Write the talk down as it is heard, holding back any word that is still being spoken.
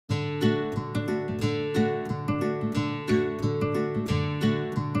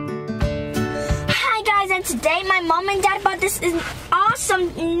today my mom and dad bought this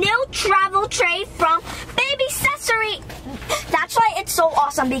awesome new travel tray from Babycessory. That's why it's so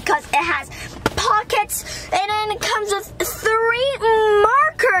awesome, because it has pockets and then it comes with 3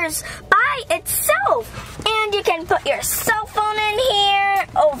 markers by itself. And you can put your cell phone in here,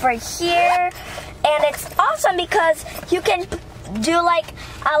 over here. And it's awesome because you can do like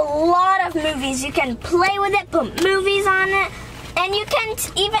a lot of movies. You can play with it, put movies on it. And you can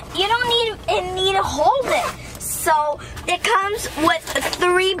you don't need to hold it. So it comes with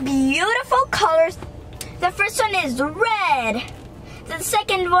 3 beautiful colors. The first one is red. The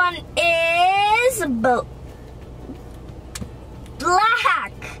second one is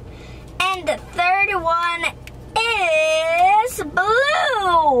black. And the third one is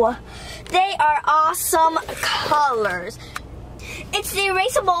blue. They are awesome colors. It's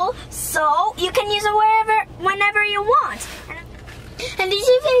erasable, so you can use it whenever you want. And did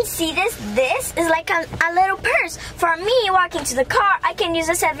you even see this? This is like a little purse. For me, walking to the car, I can use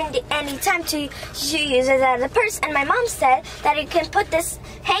this any time to use it as a purse. And my mom said that you can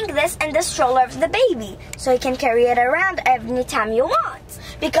hang this in the stroller of the baby, so you can carry it around anytime you want,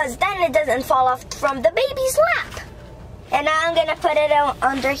 because then it doesn't fall off from the baby's lap. And now I'm gonna put it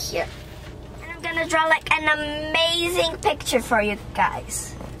under here. And I'm gonna draw like an amazing picture for you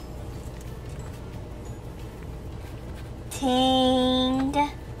guys.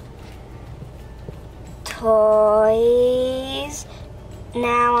 Toys.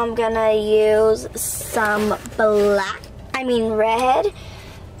 Now I'm gonna use some red.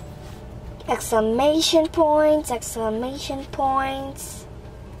 Exclamation points.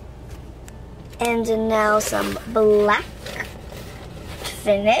 And now some black.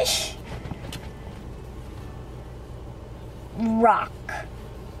 Finish. Rock.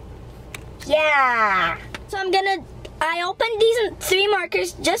 Yeah. So I opened these 3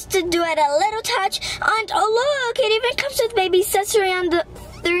 markers just to do it a little touch. And oh look, it even comes with Babycessory on the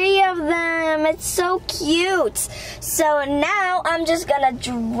 3 of them. It's so cute. So now I'm just gonna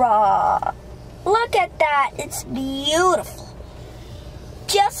draw. Look at that, it's beautiful.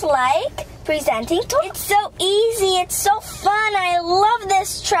 Just like presenting toys. It's so easy, it's so fun. I love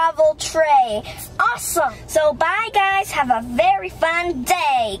this travel tray. Awesome. So bye guys, have a very fun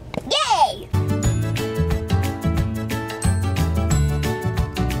day. Yay!